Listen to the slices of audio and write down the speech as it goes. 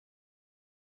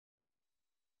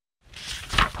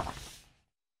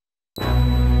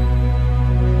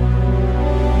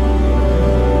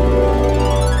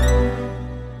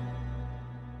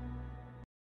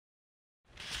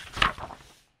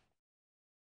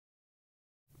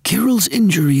Kirill's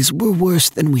injuries were worse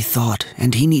than we thought,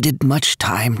 and he needed much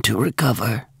time to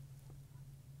recover.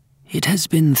 It has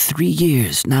been 3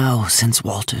 years now since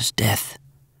Walter's death.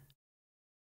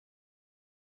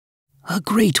 A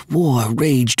great war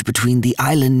raged between the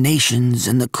island nations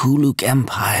and the Kuluk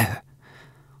Empire,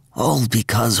 all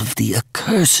because of the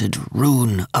accursed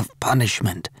rune of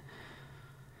punishment.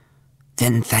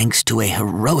 Then, thanks to a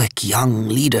heroic young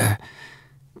leader,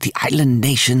 the island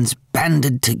nations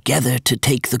banded together to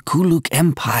take the Kuluk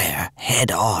Empire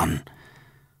head-on.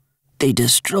 They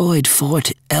destroyed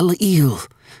Fort El-Il,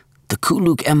 the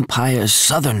Kuluk Empire's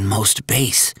southernmost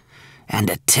base,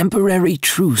 and a temporary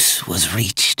truce was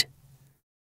reached.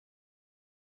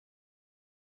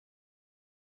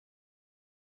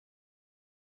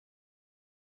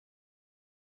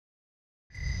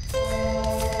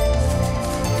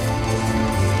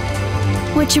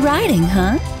 What you riding,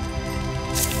 huh?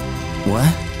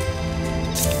 What?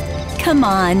 Come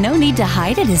on, no need to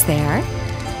hide it, is there?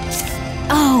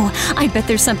 Oh, I bet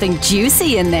there's something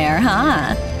juicy in there,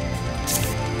 huh?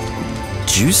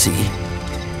 Juicy?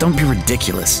 Don't be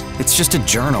ridiculous. It's just a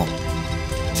journal.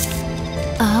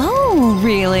 Oh,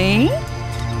 really?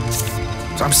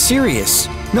 I'm serious.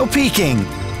 No peeking.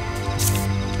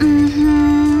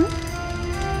 Mm-hmm.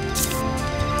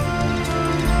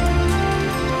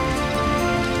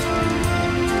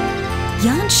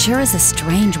 Jan sure is a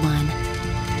strange one.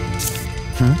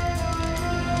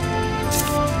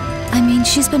 I mean,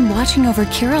 she's been watching over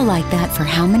Kira like that for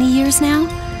how many years now?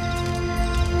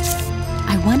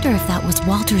 I wonder if that was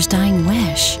Walter's dying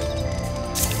wish.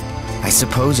 I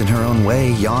suppose in her own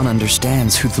way, Jan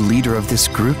understands who the leader of this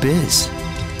group is.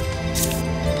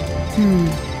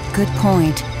 Good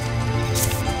point.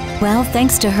 Well,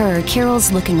 thanks to her,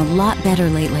 Kirill's looking a lot better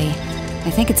lately.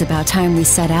 I think it's about time we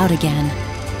set out again.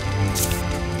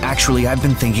 Actually, I've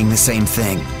been thinking the same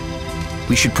thing.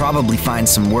 We should probably find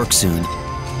some work soon.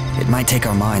 It might take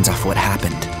our minds off what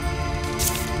happened.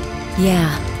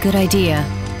 Yeah, good idea.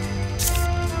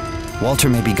 Walter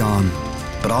may be gone,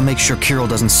 but I'll make sure Kirill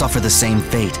doesn't suffer the same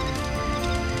fate.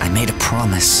 I made a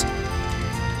promise.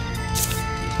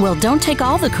 Well, don't take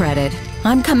all the credit.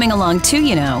 I'm coming along too,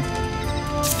 you know.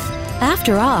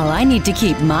 After all, I need to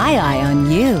keep my eye on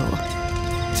you.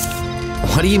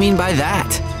 What do you mean by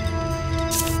that?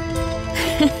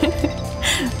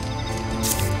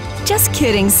 Just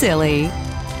kidding, silly.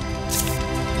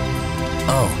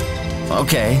 Oh,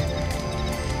 okay.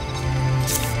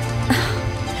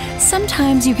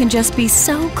 Sometimes you can just be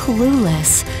so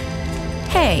clueless.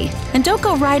 Hey, and don't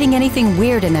go writing anything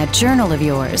weird in that journal of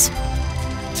yours.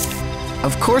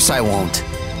 Of course I won't.